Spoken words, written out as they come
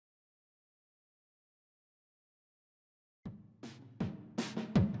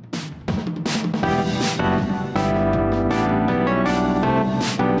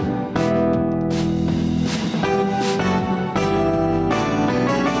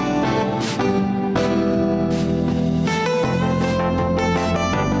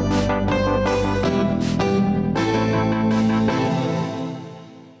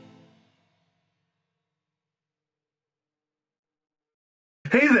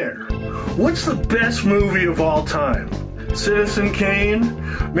What's the best movie of all time? Citizen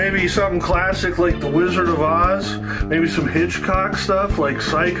Kane? Maybe something classic like The Wizard of Oz? Maybe some Hitchcock stuff like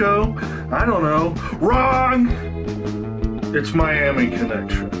Psycho? I don't know. Wrong! It's Miami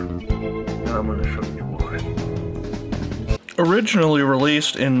Connection. And I'm going to show you why. Originally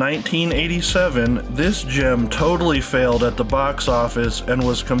released in 1987, this gem totally failed at the box office and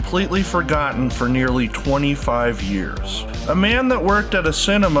was completely forgotten for nearly 25 years. A man that worked at a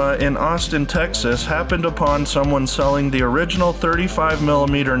cinema in Austin, Texas happened upon someone selling the original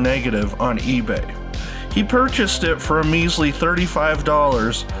 35mm negative on eBay. He purchased it for a measly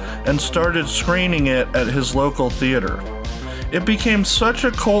 $35 and started screening it at his local theater. It became such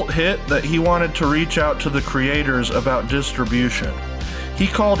a cult hit that he wanted to reach out to the creators about distribution. He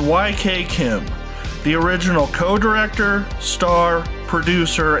called YK Kim, the original co-director, star,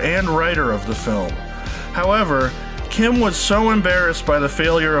 producer, and writer of the film. However, Kim was so embarrassed by the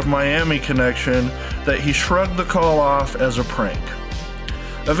failure of Miami Connection that he shrugged the call off as a prank.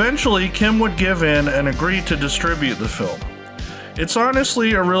 Eventually, Kim would give in and agree to distribute the film. It's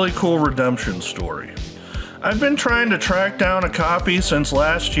honestly a really cool redemption story. I've been trying to track down a copy since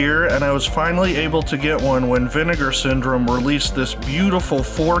last year, and I was finally able to get one when Vinegar Syndrome released this beautiful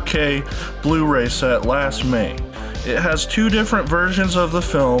 4K Blu-ray set last May. It has 2 different versions of the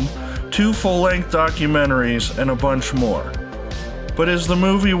film, 2 full-length documentaries, and a bunch more. But is the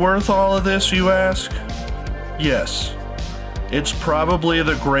movie worth all of this, you ask? Yes. It's probably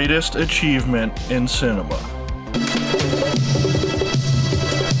the greatest achievement in cinema.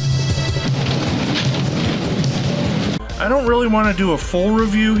 I don't really want to do a full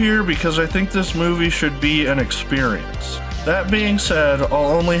review here because I think this movie should be an experience. That being said, I'll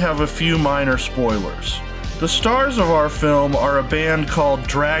only have a few minor spoilers. The stars of our film are a band called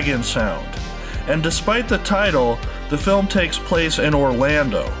Dragon Sound, and despite the title, the film takes place in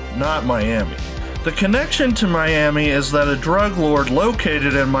Orlando, not Miami. The connection to Miami is that a drug lord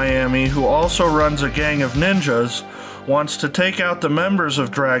located in Miami who also runs a gang of ninjas wants to take out the members of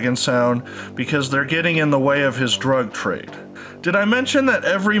Dragon Sound because they're getting in the way of his drug trade. Did I mention that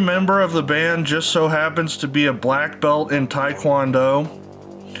every member of the band just so happens to be a black belt in Taekwondo?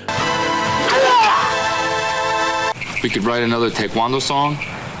 We could write another Taekwondo song,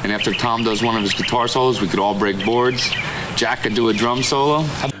 and after Tom does one of his guitar solos, we could all break boards. Jack could do a drum solo.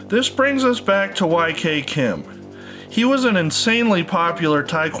 This brings us back to YK Kim. He was an insanely popular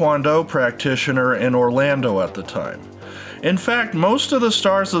Taekwondo practitioner in Orlando at the time. In fact, most of the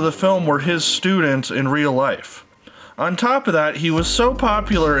stars of the film were his students in real life. On top of that, he was so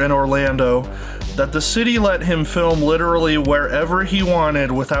popular in Orlando that the city let him film literally wherever he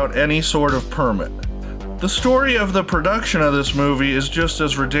wanted without any sort of permit. The story of the production of this movie is just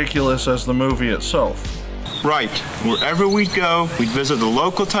as ridiculous as the movie itself. Right. Wherever we'd go, we'd visit the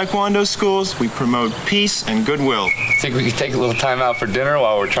local Taekwondo schools, we'd promote peace and goodwill. Think we could take a little time out for dinner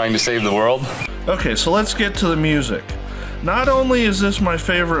while we're trying to save the world? Okay, so let's get to the music. Not only is this my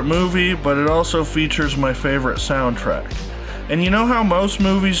favorite movie, but it also features my favorite soundtrack. And you know how most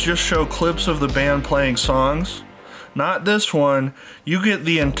movies just show clips of the band playing songs? Not this one. You get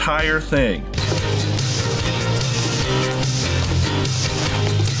the entire thing.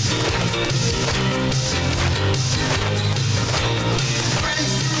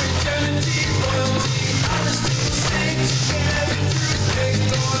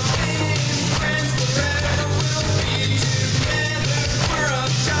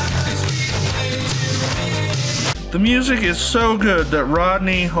 The music is so good that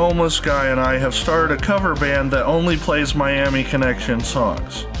Rodney, Homeless Guy, and I have started a cover band that only plays Miami Connection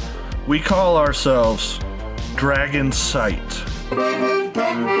songs. We call ourselves Dragon Sight. Friends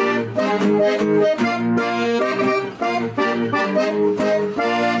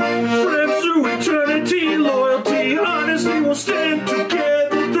through eternity, loyalty, honesty will stand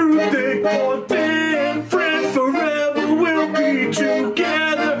together through thick or thin. Friends forever, we'll be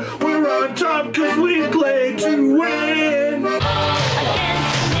together. We're on top cause we play to win.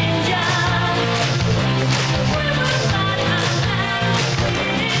 Against the ninja, we're about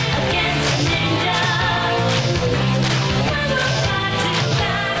against the ninja, we're about to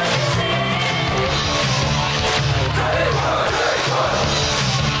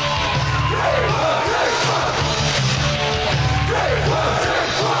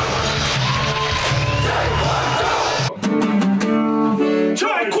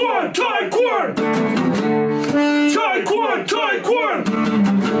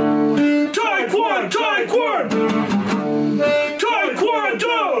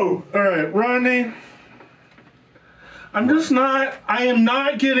Taekwondo! Alright, Rodney. I am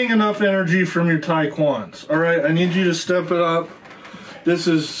not getting enough energy from your Taekwons. Alright, I need you to step it up. This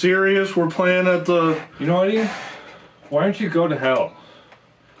is serious. We're playing at the... You know what, Ian? Why don't you go to hell?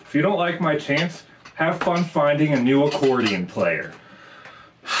 If you don't like my chance, have fun finding a new accordion player.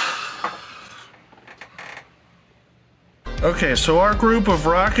 Okay, so our group of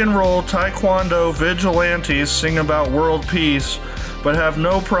rock and roll taekwondo vigilantes sing about world peace, but have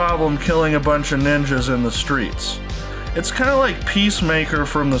no problem killing a bunch of ninjas in the streets. It's kind of like Peacemaker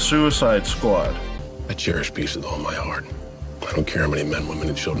from the Suicide Squad. I cherish peace with all my heart. I don't care how many men, women,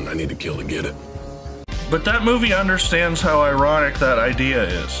 and children I need to kill to get it. But that movie understands how ironic that idea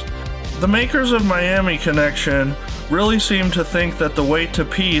is. The makers of Miami Connection really seem to think that the way to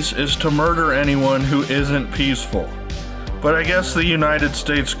peace is to murder anyone who isn't peaceful. But I guess the United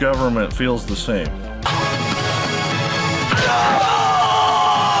States government feels the same.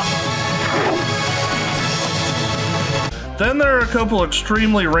 Then there are a couple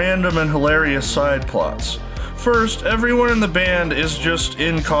extremely random and hilarious side plots. First, everyone in the band is just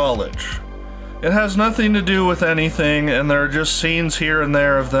in college. It has nothing to do with anything, and there are just scenes here and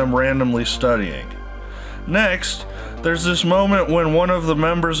there of them randomly studying. Next, there's this moment when one of the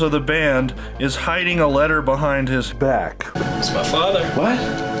members of the band is hiding a letter behind his back. It's my father.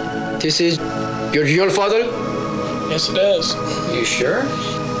 What? This is your real father? Yes, it is. Are you sure?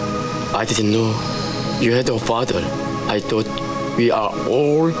 I didn't know you had a father. I thought we are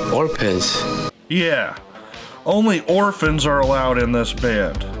all orphans. Yeah, only orphans are allowed in this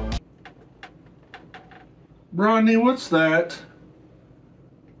band. Rodney, what's that?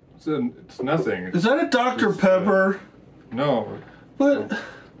 It's nothing. Is that a Dr. Pepper? No. But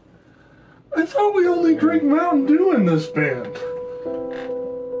I thought we only drink Mountain Dew in this band.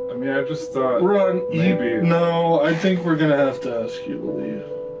 I mean, I just thought maybe. No, I think we're gonna have to ask you to leave.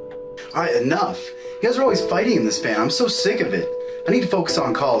 Alright, enough. You guys are always fighting in this band. I'm so sick of it. I need to focus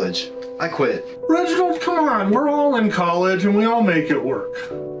on college. I quit. Reginald, come on. We're all in college and we all make it work.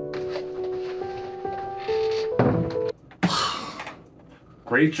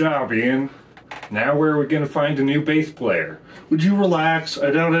 Great job, Ian. Now where are we going to find a new bass player? Would you relax? I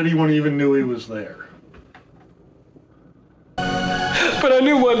doubt anyone even knew he was there. But I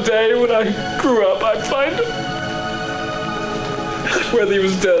knew one day when I grew up I'd find him. Whether he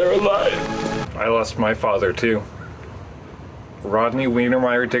was dead or alive. I lost my father, too. Rodney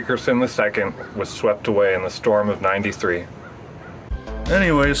Wienermeyer Dickerson II was swept away in the storm of '93.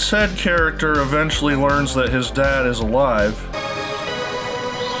 Anyways, said character eventually learns that his dad is alive.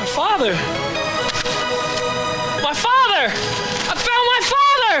 My father! My father! I found my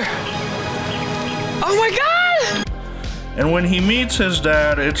father! Oh my God! And when he meets his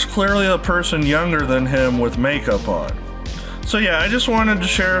dad, it's clearly a person younger than him with makeup on. So yeah, I just wanted to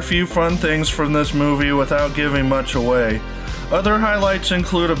share a few fun things from this movie without giving much away. Other highlights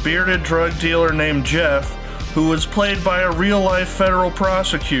include a bearded drug dealer named Jeff, who was played by a real-life federal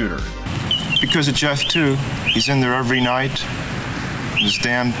prosecutor. Because of Jeff, too. He's in there every night. This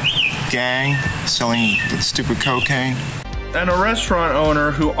damn gang selling that stupid cocaine. And a restaurant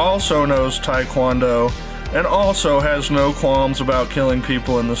owner who also knows Taekwondo and also has no qualms about killing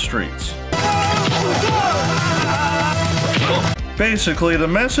people in the streets. Basically, the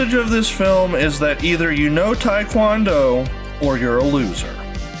message of this film is that either you know Taekwondo or you're a loser.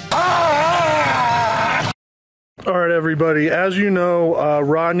 Alright everybody, as you know,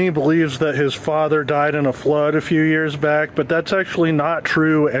 Rodney believes that his father died in a flood a few years back, but that's actually not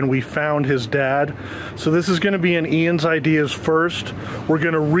true, and we found his dad. So this is going to be in Ian's ideas first. We're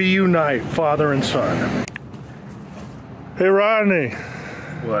going to reunite father and son. Hey Rodney.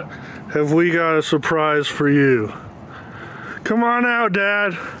 What? Have we got a surprise for you? Come on out,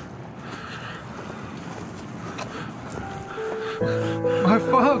 Dad. My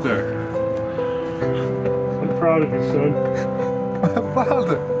father! I'm proud of you, son. My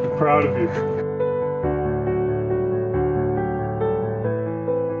father! I'm proud of you.